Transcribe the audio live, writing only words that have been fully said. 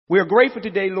We are grateful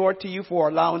today, Lord, to you for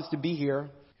allowing us to be here.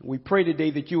 We pray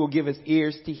today that you will give us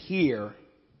ears to hear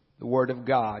the word of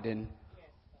God. And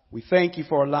we thank you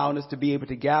for allowing us to be able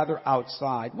to gather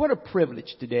outside. What a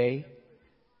privilege today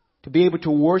to be able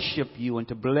to worship you and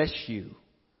to bless you,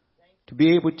 to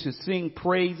be able to sing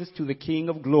praises to the King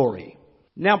of Glory.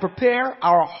 Now prepare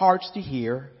our hearts to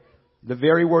hear the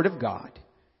very word of God.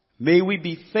 May we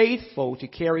be faithful to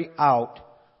carry out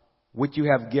what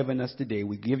you have given us today.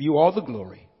 We give you all the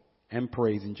glory and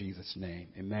praise in Jesus' name.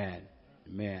 Amen.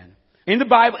 Amen. In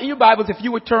your Bibles, if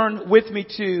you would turn with me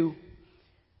to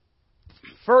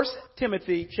 1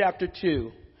 Timothy chapter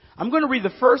 2. I'm going to read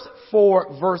the first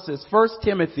 4 verses. 1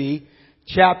 Timothy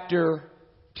chapter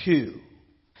 2.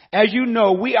 As you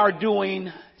know, we are doing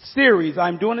series.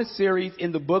 I'm doing a series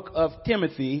in the book of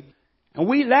Timothy. And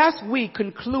we last week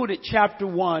concluded chapter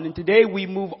 1. And today we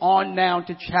move on now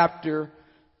to chapter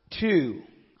 2.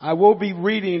 I will be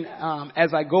reading,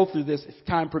 as I go through this, if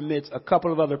time permits, a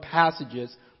couple of other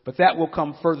passages, but that will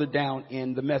come further down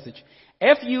in the message.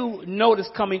 If you notice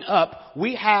coming up,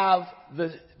 we have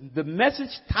the message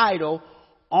title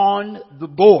on the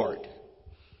board.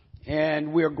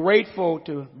 And we are grateful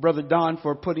to Brother Don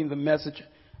for putting the message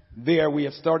there. We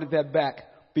have started that back.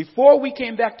 Before we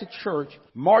came back to church,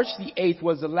 March the 8th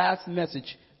was the last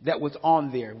message that was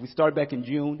on there. We started back in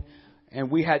June. And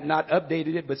we had not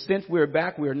updated it, but since we're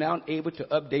back, we are now able to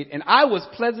update. And I was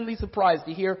pleasantly surprised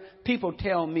to hear people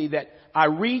tell me that I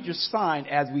read your sign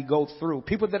as we go through.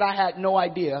 People that I had no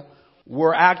idea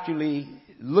were actually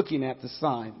looking at the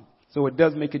sign. So it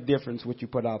does make a difference what you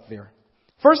put out there.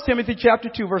 1 Timothy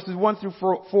chapter 2 verses 1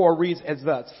 through 4 reads as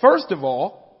thus. First of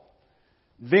all,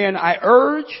 then I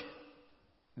urge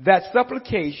that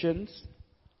supplications,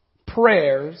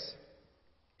 prayers,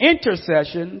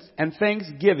 intercessions and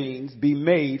thanksgivings be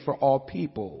made for all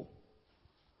people,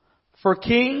 for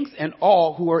kings and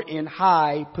all who are in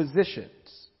high positions,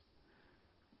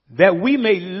 that we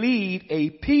may lead a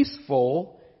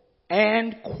peaceful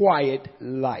and quiet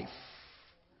life,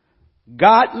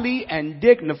 godly and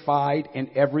dignified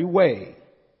in every way.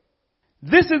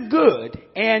 This is good,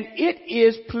 and it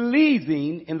is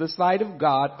pleasing in the sight of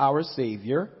God our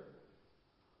Savior,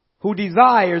 who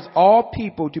desires all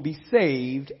people to be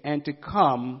saved and to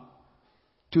come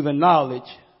to the knowledge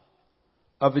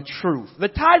of the truth. The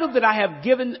title that I have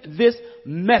given this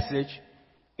message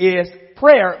is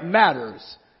Prayer Matters.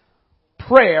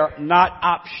 Prayer not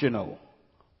optional.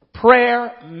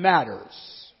 Prayer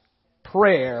matters.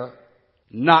 Prayer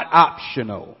not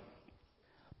optional.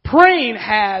 Praying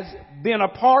has been a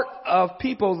part of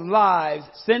people's lives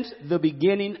since the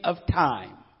beginning of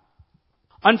time.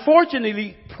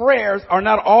 Unfortunately, prayers are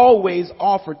not always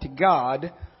offered to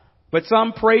God, but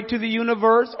some pray to the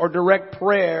universe or direct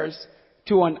prayers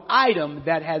to an item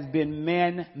that has been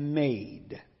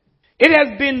man-made. It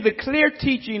has been the clear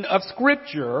teaching of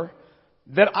Scripture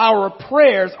that our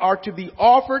prayers are to be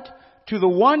offered to the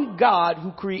one God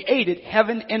who created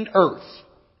heaven and earth.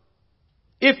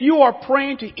 If you are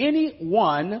praying to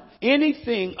anyone,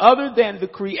 anything other than the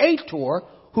Creator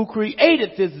who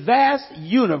created this vast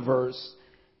universe,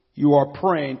 you are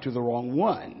praying to the wrong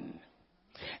one.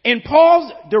 In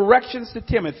Paul's directions to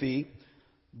Timothy,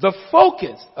 the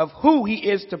focus of who he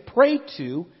is to pray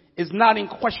to is not in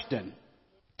question.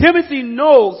 Timothy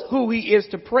knows who he is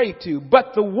to pray to,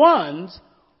 but the ones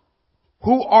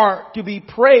who are to be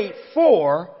prayed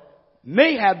for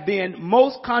may have been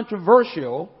most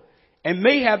controversial and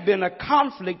may have been a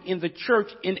conflict in the church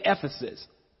in Ephesus.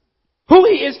 Who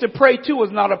he is to pray to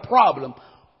is not a problem.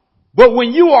 But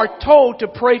when you are told to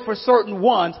pray for certain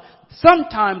ones,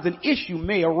 sometimes an issue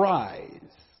may arise.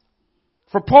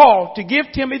 For Paul to give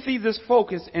Timothy this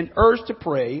focus and urge to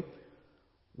pray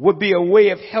would be a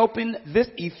way of helping this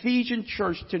Ephesian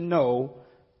church to know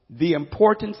the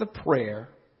importance of prayer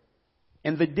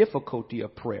and the difficulty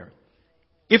of prayer.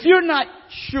 If you're not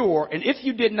sure and if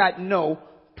you did not know,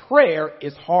 prayer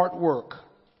is hard work.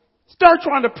 Start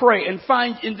trying to pray and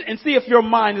and see if your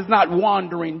mind is not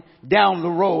wandering down the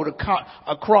road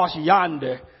across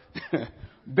yonder,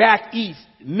 back east,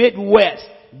 Midwest,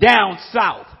 down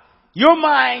south. Your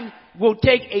mind will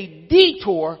take a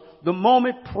detour the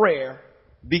moment prayer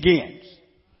begins.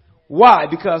 Why?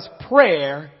 Because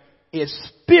prayer is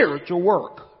spiritual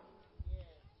work.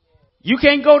 You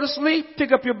can't go to sleep,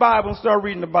 pick up your Bible and start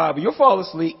reading the Bible. You'll fall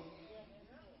asleep.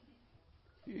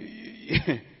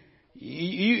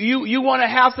 You want to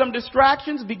have some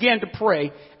distractions? Begin to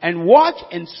pray and watch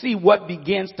and see what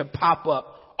begins to pop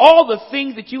up. All the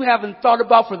things that you haven't thought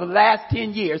about for the last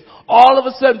 10 years, all of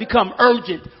a sudden become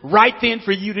urgent right then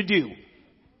for you to do.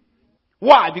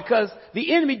 Why? Because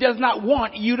the enemy does not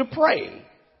want you to pray.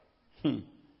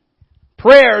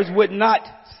 Prayers would not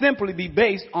simply be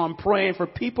based on praying for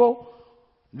people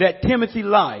that Timothy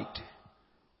liked,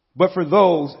 but for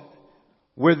those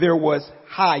where there was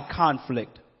high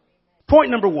conflict.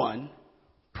 Point number 1,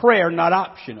 prayer not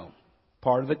optional.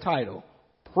 Part of the title,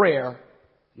 prayer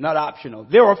not optional.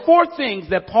 There are 4 things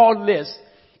that Paul lists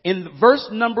in verse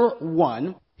number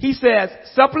 1. He says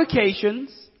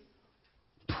supplications,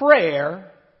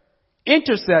 prayer,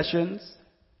 intercessions,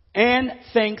 and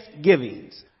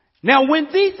thanksgivings. Now when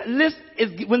this list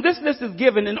is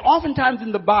given, and oftentimes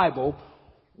in the Bible,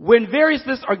 when various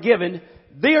lists are given,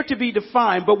 they are to be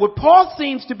defined. But what Paul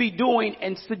seems to be doing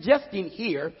and suggesting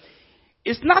here,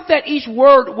 it's not that each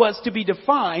word was to be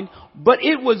defined, but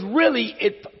it was really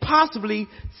possibly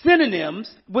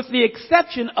synonyms with the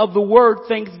exception of the word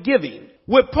thanksgiving.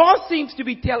 What Paul seems to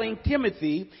be telling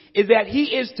Timothy is that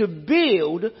he is to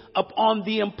build upon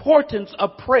the importance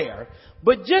of prayer.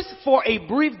 But just for a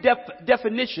brief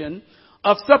definition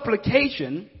of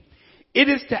supplication, it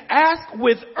is to ask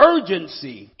with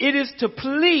urgency. It is to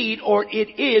plead, or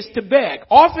it is to beg.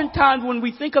 Oftentimes when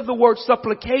we think of the word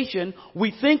supplication,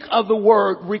 we think of the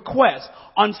word request.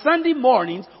 On Sunday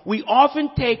mornings, we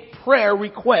often take prayer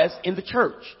requests in the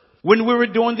church. When we were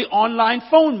doing the online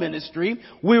phone ministry,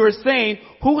 we were saying,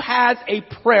 who has a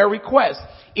prayer request?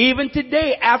 Even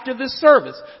today, after this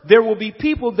service, there will be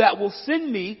people that will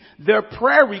send me their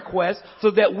prayer requests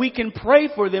so that we can pray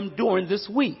for them during this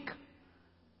week.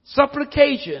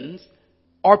 Supplications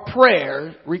are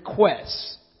prayer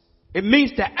requests. It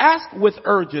means to ask with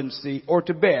urgency or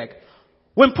to beg.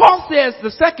 When Paul says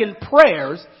the second,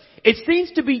 prayers, it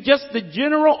seems to be just the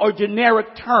general or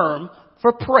generic term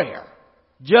for prayer.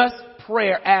 Just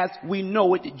prayer as we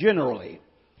know it generally.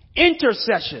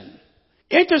 Intercession.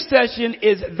 Intercession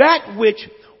is that which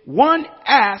one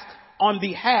asks on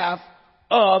behalf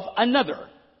of another.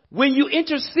 When you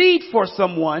intercede for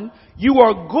someone, you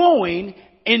are going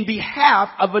in behalf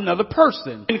of another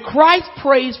person. When Christ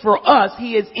prays for us,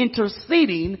 he is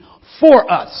interceding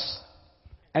for us.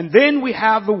 And then we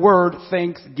have the word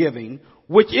thanksgiving,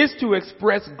 which is to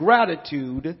express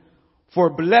gratitude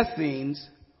for blessings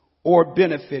or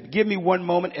benefit. Give me one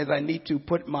moment as I need to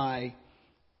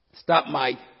stop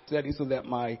my setting so that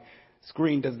my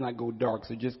screen does not go dark.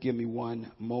 So just give me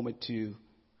one moment to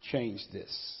change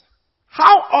this.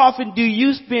 How often do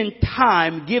you spend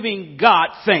time giving God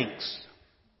thanks?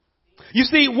 You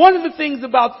see, one of the things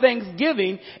about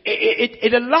Thanksgiving,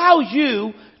 it allows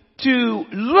you to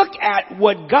look at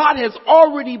what God has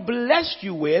already blessed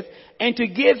you with and to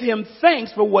give him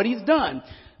thanks for what he's done.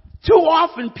 Too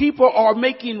often people are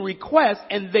making requests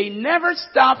and they never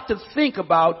stop to think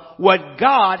about what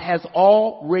God has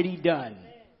already done.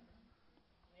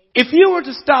 If you were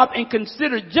to stop and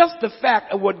consider just the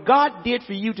fact of what God did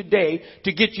for you today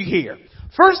to get you here.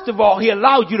 First of all, he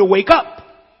allowed you to wake up.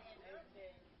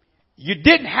 You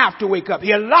didn't have to wake up.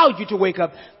 He allowed you to wake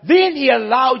up. Then he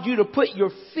allowed you to put your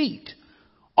feet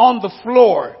on the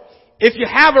floor. If you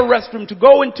have a restroom, to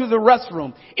go into the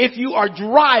restroom. If you are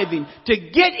driving, to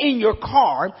get in your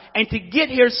car and to get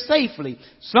here safely.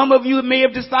 Some of you may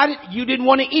have decided you didn't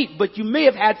want to eat, but you may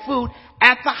have had food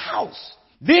at the house.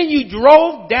 Then you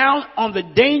drove down on the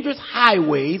dangerous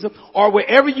highways or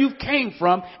wherever you came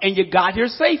from and you got here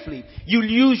safely. You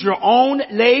use your own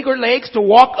leg or legs to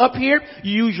walk up here.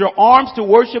 You use your arms to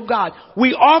worship God.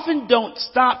 We often don't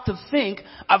stop to think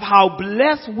of how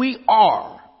blessed we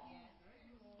are.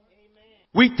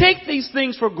 We take these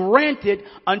things for granted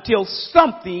until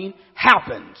something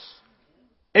happens.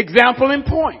 Example in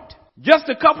point. Just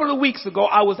a couple of weeks ago,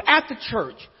 I was at the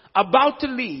church about to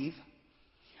leave.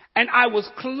 And I was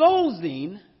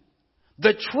closing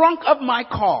the trunk of my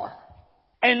car.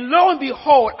 And lo and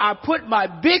behold, I put my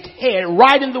big head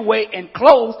right in the way and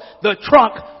closed the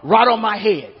trunk right on my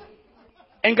head.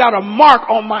 And got a mark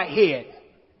on my head.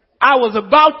 I was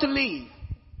about to leave.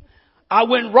 I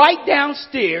went right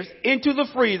downstairs into the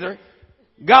freezer,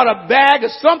 got a bag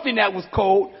of something that was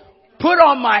cold, put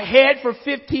on my head for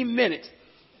 15 minutes.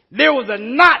 There was a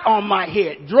knot on my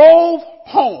head, drove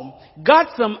home,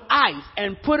 got some ice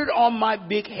and put it on my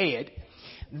big head.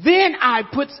 Then I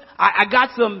got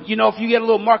some, if you get a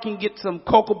little mark, you can get some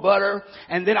cocoa butter.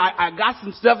 And then I got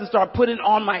some stuff and started putting it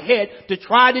on my head to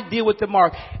try to deal with the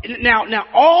mark. Now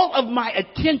all of my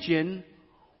attention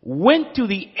went to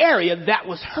the area that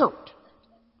was hurt.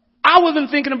 I wasn't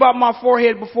thinking about my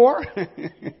forehead before.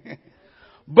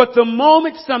 But the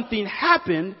moment something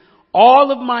happened,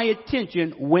 all of my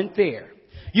attention went there.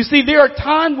 You see, there are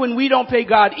times when we don't pay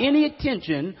God any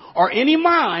attention or any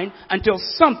mind until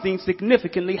something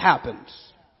significantly happens.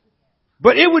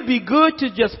 But it would be good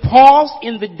to just pause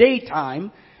in the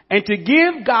daytime and to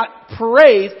give God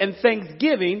praise and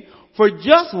thanksgiving for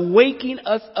just waking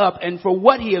us up and for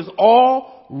what he has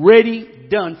already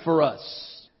done for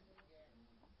us.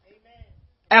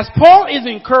 As Paul is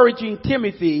encouraging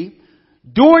Timothy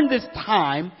during this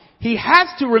time, he has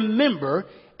to remember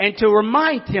and to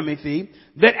remind Timothy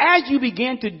that as you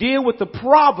begin to deal with the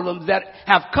problems that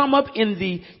have come up in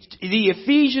the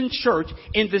Ephesian church,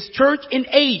 in this church in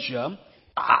Asia,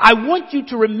 I want you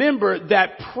to remember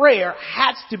that prayer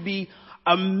has to be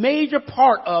a major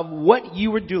part of what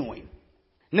you are doing.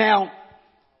 Now,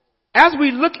 as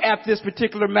we look at this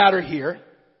particular matter here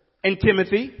in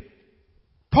Timothy,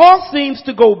 Paul seems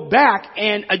to go back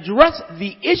and address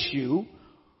the issue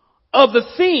of the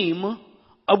theme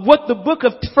of what the book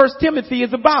of 1 Timothy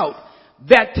is about.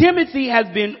 That Timothy has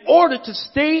been ordered to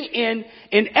stay in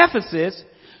Ephesus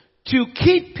to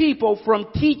keep people from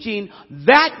teaching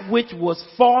that which was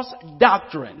false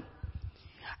doctrine.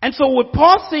 And so what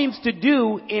Paul seems to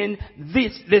do in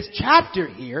this chapter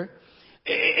here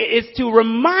is to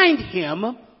remind him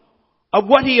of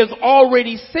what he has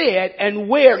already said and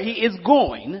where he is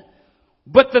going.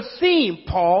 But the theme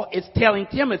Paul is telling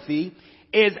Timothy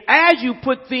is as you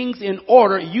put things in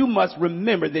order, you must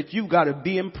remember that you've got to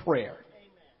be in prayer.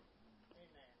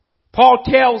 Paul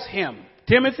tells him,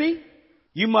 Timothy,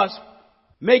 you must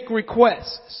make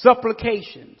requests,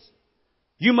 supplications.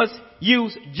 You must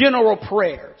use general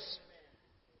prayers.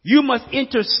 You must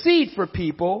intercede for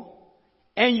people,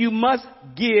 and you must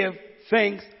give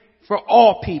thanks for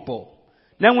all people.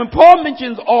 Now, when Paul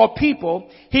mentions all people,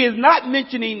 he is not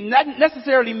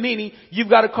necessarily meaning you've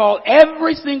got to call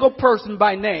every single person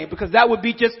by name, because that would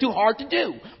be just too hard to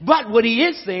do. But what he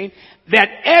is saying, that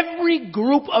every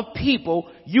group of people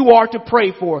you are to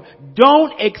pray for.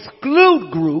 Don't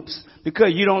exclude groups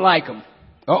because you don't like them.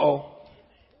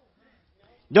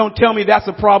 Don't tell me that's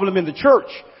a problem in the church.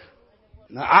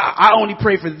 Now, I only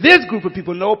pray for this group of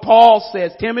people. No, Paul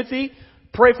says, Timothy,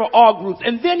 pray for all groups.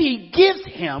 And then he gives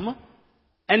him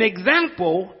an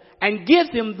example and gives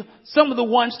him some of the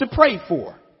ones to pray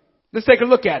for. Let's take a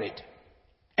look at it.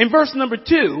 In verse number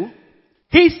 2,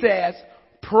 he says,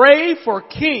 pray for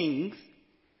kings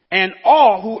and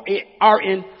all who are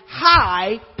in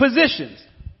high positions.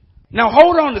 Now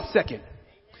hold on a second.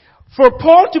 For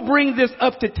Paul to bring this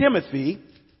up to Timothy,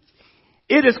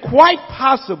 it is quite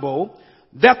possible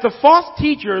that the false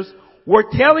teachers were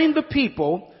telling the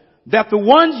people that the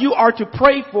ones you are to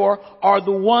pray for are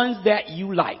the ones that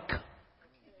you like.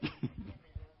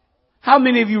 How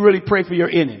many of you really pray for your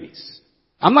enemies?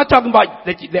 I'm not talking about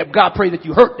that God pray that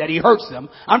he hurts them.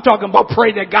 I'm talking about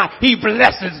pray that God, he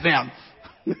blesses them.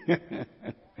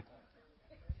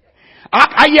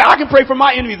 I can pray for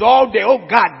my enemies all day. Oh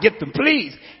God, get them,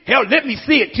 please. Hell, let me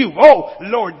see it too. Oh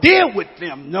Lord, deal with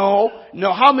them. No.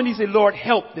 How many say, Lord,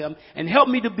 help them and help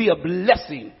me to be a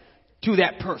blessing to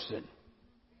that person?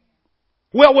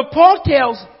 Well, what Paul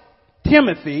tells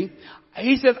Timothy,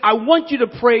 he says, I want you to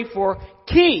pray for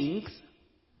kings.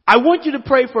 I want you to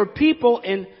pray for people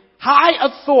in high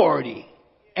authority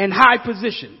and high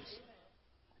positions.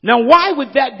 Now, why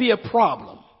would that be a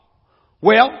problem?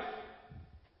 Well,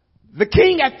 the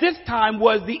king at this time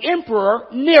was the Emperor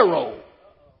Nero.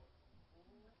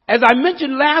 As I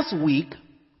mentioned last week,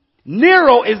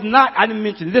 Nero is not, I didn't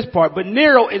mention this part, but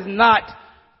Nero is not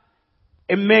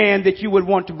a man that you would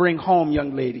want to bring home,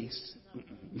 young ladies.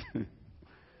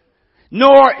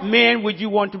 Nor, man, would you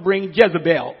want to bring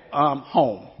Jezebel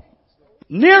home.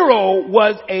 Nero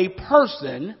was a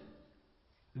person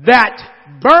that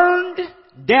burned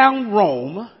down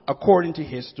Rome, according to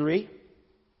history.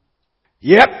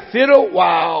 Yep, fiddle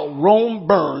while Rome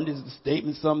burned is the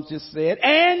statement some just said.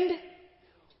 And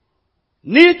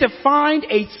needed to find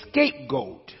a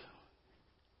scapegoat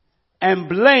and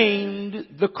blamed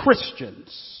the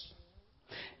Christians.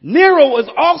 Nero was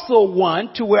also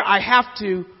one to where I have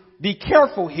to be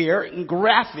careful here in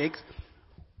graphics,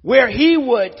 where he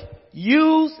would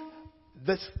use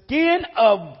the skin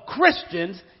of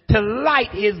Christians to light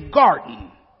his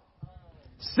garden,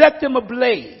 set them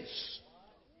ablaze.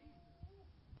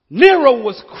 Nero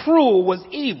was cruel, was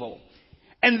evil.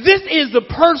 And this is the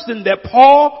person that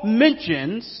Paul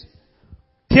mentions.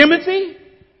 Timothy,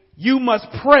 you must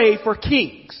pray for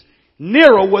kings.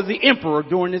 Nero was the emperor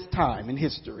during this time in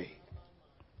history.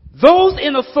 Those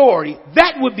in authority,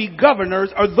 that would be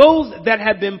governors, or those that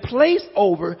have been placed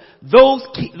over those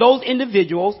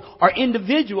individuals, or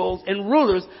individuals and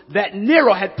rulers that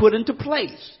Nero had put into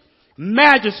place.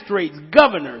 Magistrates,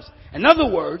 governors. In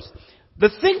other words, the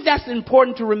thing that's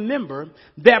important to remember,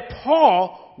 that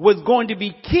Paul was going to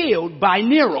be killed by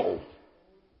Nero.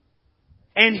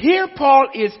 And here Paul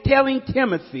is telling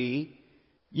Timothy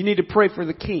You need to pray for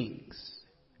the kings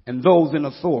and those in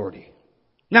authority.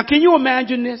 Now, can you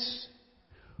imagine this?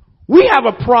 We have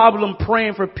a problem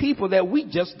praying for people that we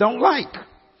just don't like.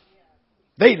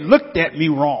 They looked at me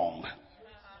wrong.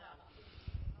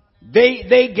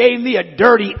 They gave me a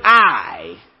dirty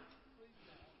eye.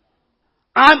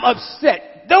 I'm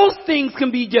upset. Those things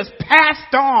can be just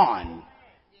passed on.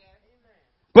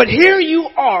 But here you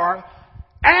are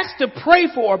asked to pray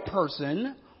for a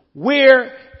person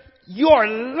where your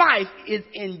life is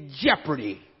in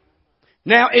jeopardy.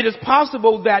 Now, it is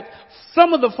possible that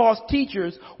some of the false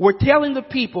teachers were telling the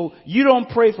people, you don't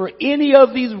pray for any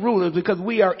of these rulers because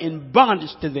we are in bondage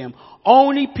to them.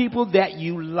 Only people that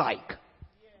you like.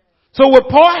 So what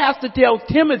Paul has to tell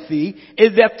Timothy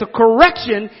is that the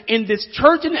correction in this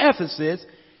church in Ephesus,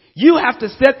 you have to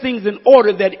set things in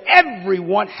order that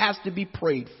everyone has to be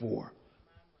prayed for.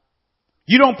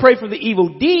 You don't pray for the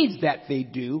evil deeds that they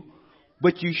do,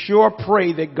 but you sure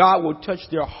pray that God will touch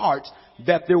their hearts,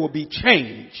 that there will be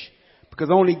change, because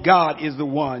only God is the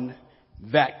one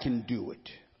that can do it.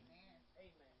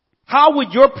 How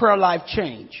would your prayer life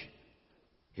change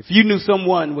if you knew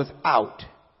someone was out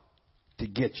to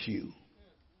get you?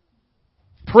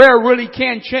 Prayer really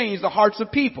can change the hearts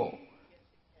of people.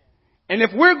 And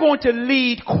if we're going to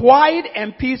lead quiet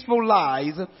and peaceful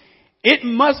lives, it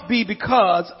must be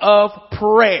because of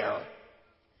prayer.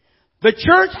 The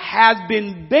church has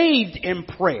been bathed in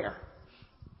prayer.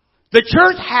 The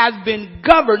church has been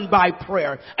governed by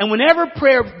prayer. And whenever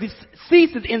prayer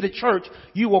ceases in the church,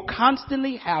 you will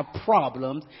constantly have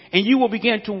problems and you will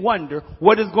begin to wonder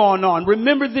what is going on.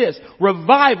 Remember this,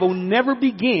 revival never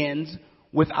begins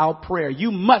without prayer.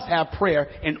 You must have prayer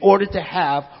in order to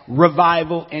have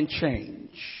revival and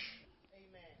change.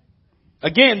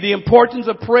 Again, the importance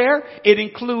of prayer, it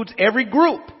includes every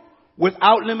group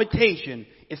without limitation.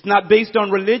 It's not based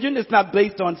on religion. It's not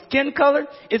based on skin color.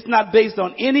 It's not based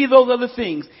on any of those other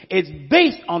things. It's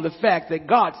based on the fact that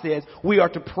God says we are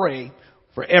to pray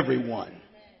for everyone.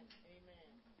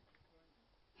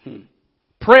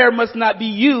 Prayer must not be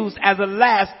used as a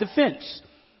last defense.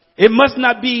 It must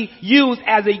not be used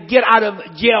as a get out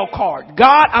of jail card.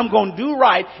 God, I'm going to do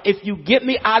right if you get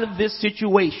me out of this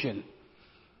situation.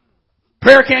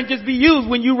 Prayer can't just be used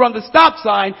when you run the stop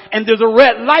sign and there's a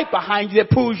red light behind you that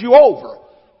pulls you over.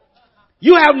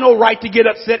 You have no right to get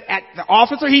upset at the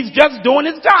officer. He's just doing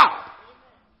his job.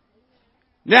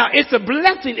 Now, it's a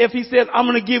blessing if he says, I'm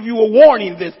going to give you a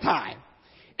warning this time.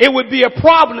 It would be a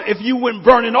problem if you went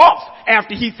burning off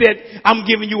after he said, I'm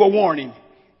giving you a warning.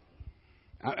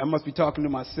 I must be talking to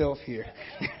myself here.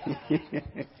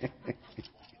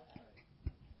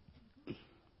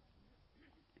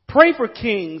 Pray for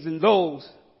kings and those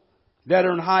that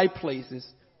are in high places.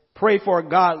 Pray for a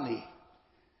godly,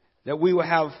 that we will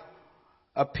have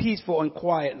a peaceful and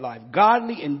quiet life,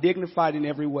 godly and dignified in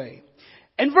every way.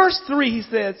 In verse 3, he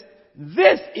says,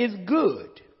 this is good.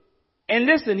 And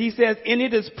listen, he says, and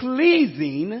it is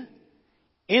pleasing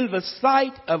in the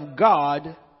sight of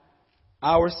God,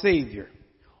 our Savior.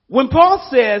 When Paul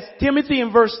says, Timothy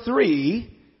in verse 3,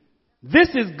 this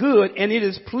is good and it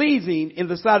is pleasing in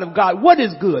the sight of God. What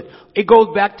is good? It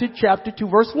goes back to chapter 2,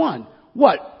 verse 1.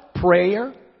 What?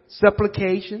 Prayer,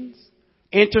 supplications,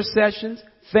 intercessions,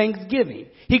 thanksgiving.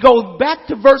 He goes back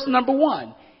to verse number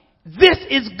 1. This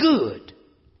is good.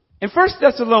 In 1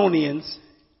 Thessalonians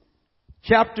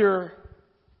chapter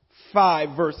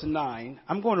 5 verse 9,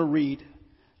 I'm going to read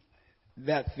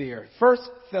that there. 1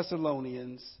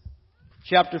 Thessalonians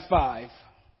chapter 5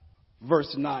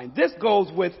 verse 9. This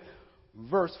goes with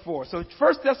verse 4. So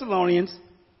 1 Thessalonians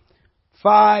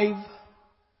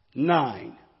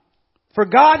 5:9. For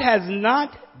God has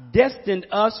not destined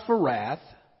us for wrath,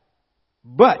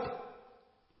 but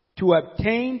to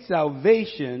obtain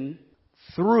salvation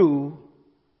through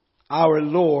our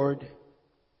Lord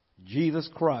Jesus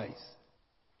Christ.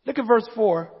 Look at verse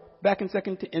 4 back in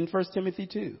 1 Timothy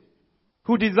 2.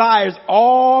 Who desires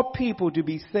all people to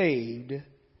be saved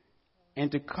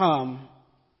and to come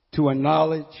to a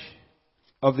knowledge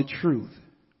of the truth.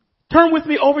 Turn with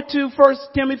me over to 1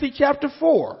 Timothy chapter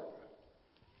 4.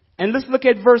 And let's look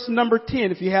at verse number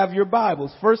 10 if you have your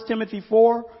Bibles. 1 Timothy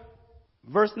 4,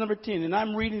 verse number 10. And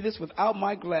I'm reading this without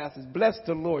my glasses. Bless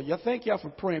the Lord. Thank y'all for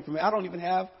praying for me. I don't even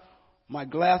have my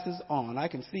glasses on. I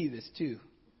can see this too.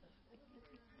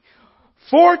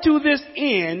 For to this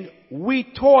end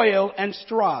we toil and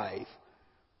strive,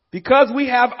 because we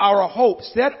have our hope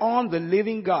set on the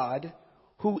living God,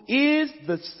 who is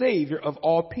the Savior of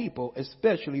all people,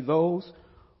 especially those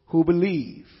who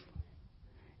believe.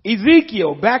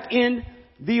 Ezekiel, back in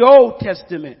the Old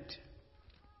Testament.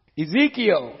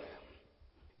 Ezekiel,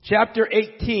 chapter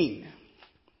 18.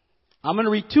 I'm going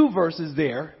to read two verses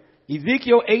there.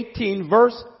 Ezekiel 18,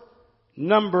 verse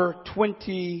number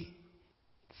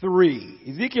 23.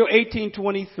 Ezekiel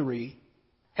 18:23.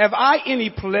 Have I any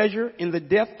pleasure in the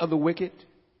death of the wicked,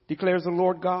 declares the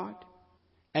Lord God,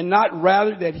 and not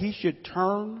rather that he should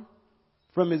turn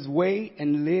from his way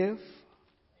and live?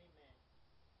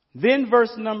 Then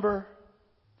verse number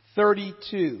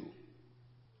 32.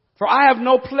 For I have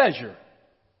no pleasure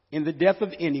in the death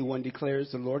of anyone,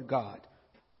 declares the Lord God.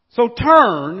 So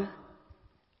turn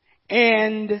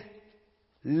and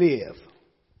live.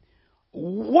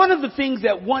 One of the things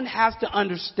that one has to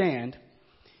understand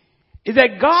is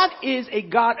that God is a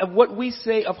God of what we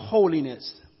say of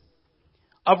holiness,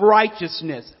 of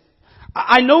righteousness.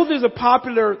 I know there's a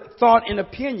popular thought and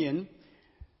opinion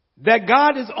that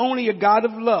God is only a God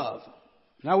of love.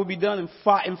 And I will be done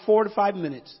in 4 to 5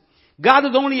 minutes. God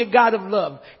is only a God of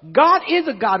love. God is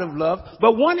a God of love,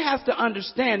 but one has to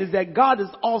understand is that God is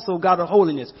also a God of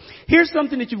holiness. Here's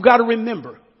something that you've got to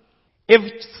remember. If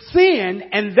sin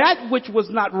and that which was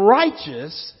not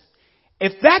righteous,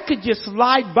 if that could just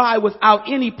slide by without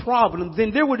any problem,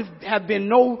 then there would have been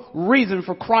no reason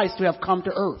for Christ to have come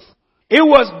to earth. It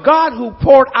was God who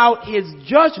poured out his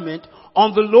judgment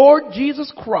on the Lord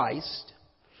Jesus Christ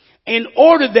in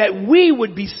order that we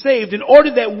would be saved, in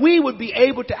order that we would be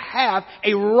able to have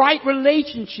a right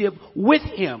relationship with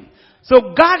him.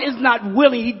 So God is not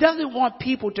willing. He doesn't want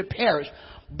people to perish,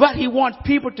 but he wants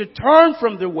people to turn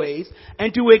from their ways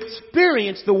and to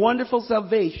experience the wonderful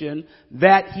salvation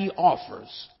that he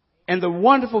offers. And the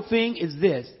wonderful thing is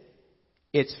this: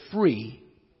 it's free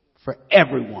for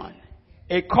everyone.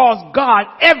 It costs God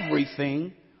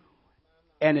everything,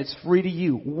 and it's free to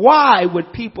you. Why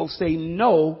would people say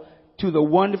no to the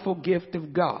wonderful gift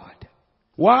of God?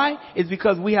 Why? It's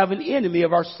because we have an enemy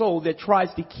of our soul that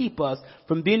tries to keep us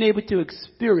from being able to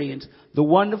experience the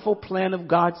wonderful plan of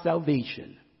God's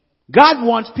salvation. God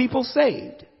wants people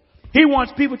saved. He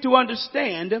wants people to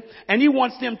understand, and he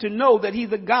wants them to know that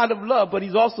he's a God of love, but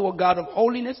he's also a God of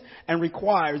holiness and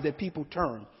requires that people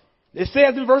turn. It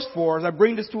says in verse 4, as I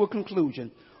bring this to a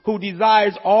conclusion, who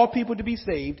desires all people to be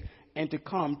saved and to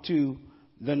come to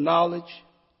the knowledge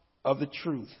of the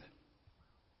truth.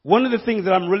 One of the things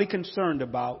that I'm really concerned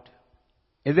about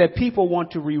is that people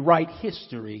want to rewrite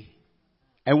history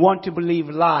and want to believe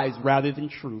lies rather than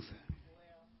truth.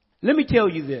 Let me tell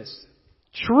you this.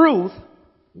 Truth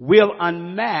will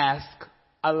unmask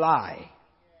a lie.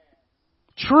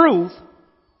 Truth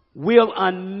will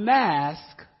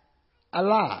unmask a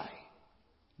lie.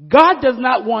 God does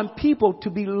not want people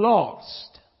to be lost.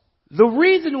 The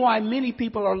reason why many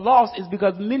people are lost is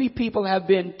because many people have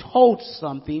been told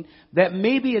something that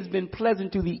maybe has been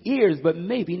pleasant to the ears, but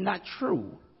maybe not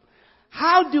true.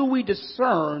 How do we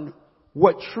discern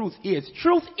what truth is?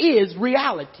 Truth is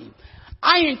reality.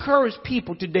 I encourage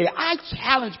people today. I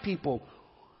challenge people.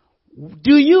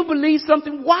 Do you believe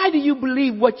something? Why do you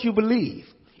believe what you believe?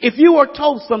 If you are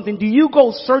told something, do you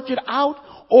go search it out,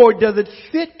 or does it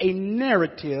fit a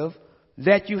narrative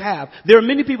that you have? There are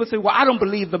many people who say, well, I don't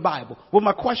believe the Bible. Well,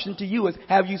 my question to you is,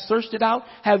 have you searched it out?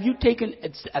 Have you taken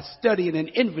a study and an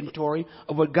inventory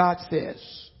of what God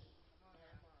says?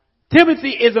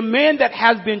 Timothy is a man that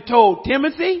has been told,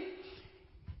 Timothy,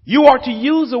 you are to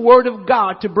use the word of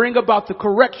God to bring about the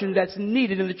correction that's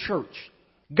needed in the church.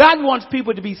 God wants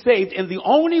people to be saved, and the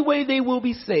only way they will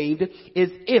be saved is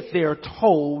if they are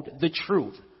told the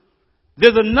truth.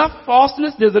 There's enough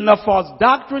falseness, there's enough false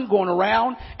doctrine going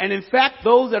around, and in fact,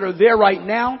 those that are there right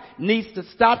now needs to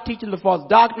stop teaching the false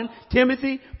doctrine.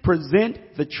 Timothy, present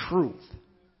the truth.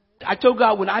 I told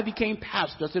God when I became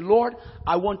pastor, I said, Lord,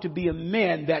 I want to be a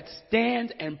man that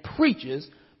stands and preaches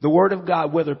the word of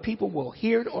God, whether people will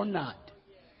hear it or not.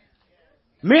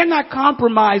 May I not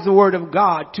compromise the word of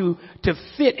God to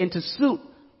fit and to suit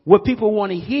what people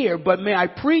want to hear, but may I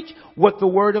preach what the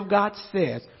word of God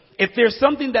says. If there's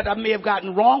something that I may have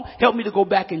gotten wrong, help me to go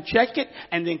back and check it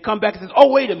and then come back and say,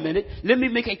 oh, wait a minute, let me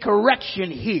make a correction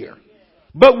here.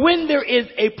 But when there is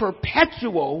a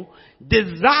perpetual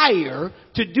desire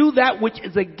to do that which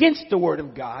is against the word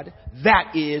of God,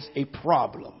 that is a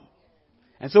problem.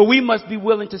 And so we must be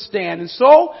willing to stand. And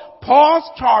so Paul's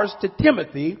charge to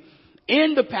Timothy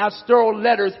in the pastoral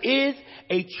letters is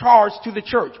a charge to the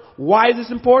church. Why is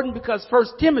this important? Because 1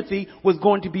 Timothy was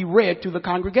going to be read to the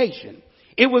congregation.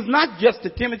 It was not just to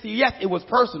Timothy. Yes, it was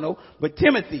personal, but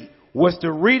Timothy was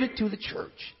to read it to the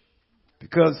church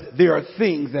because there are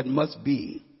things that must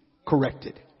be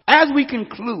corrected. As we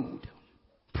conclude,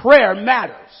 prayer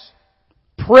matters.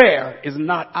 Prayer is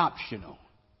not optional.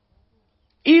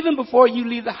 Even before you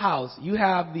leave the house, you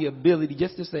have the ability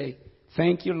just to say,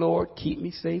 thank you, Lord, keep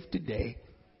me safe today.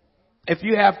 If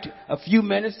you have a few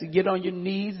minutes to get on your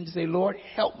knees and say, Lord,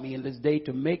 help me in this day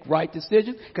to make right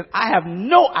decisions, because I have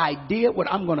no idea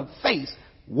what I'm going to face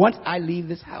once I leave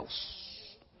this house.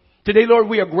 Today, Lord,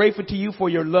 we are grateful to you for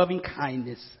your loving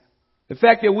kindness. The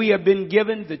fact that we have been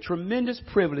given the tremendous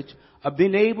privilege of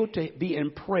being able to be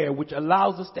in prayer, which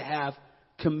allows us to have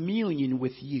communion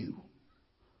with you.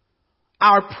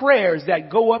 Our prayers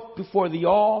that go up before the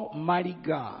Almighty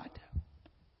God.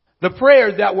 The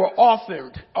prayers that were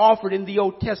offered in the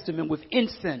Old Testament with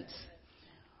incense,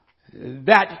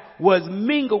 that was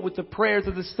mingled with the prayers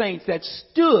of the saints that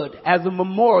stood as a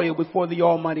memorial before the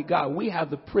Almighty God. We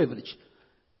have the privilege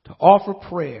to offer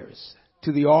prayers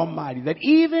to the Almighty, that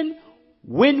even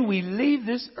when we leave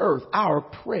this earth, our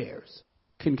prayers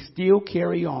can still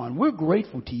carry on. We're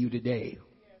grateful to you today.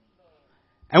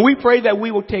 And we pray that we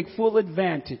will take full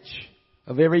advantage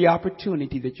of every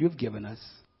opportunity that you've given us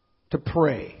to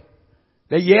pray.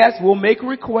 That yes, we'll make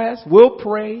requests, we'll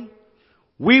pray,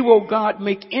 we will, God,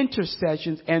 make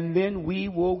intercessions, and then we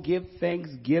will give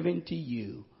thanksgiving to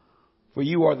you. For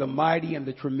you are the mighty and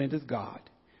the tremendous God.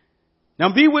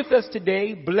 Now be with us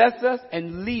today, bless us,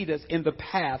 and lead us in the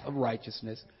path of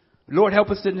righteousness. Lord, help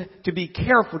us to be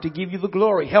careful to give you the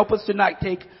glory. Help us to not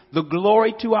take the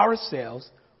glory to ourselves,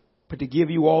 but to give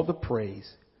you all the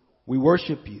praise. We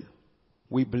worship you,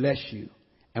 we bless you,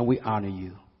 and we honor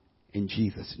you. In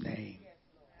Jesus' name.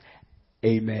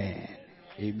 Amen.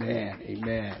 Amen.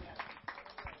 Amen.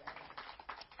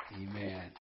 Amen.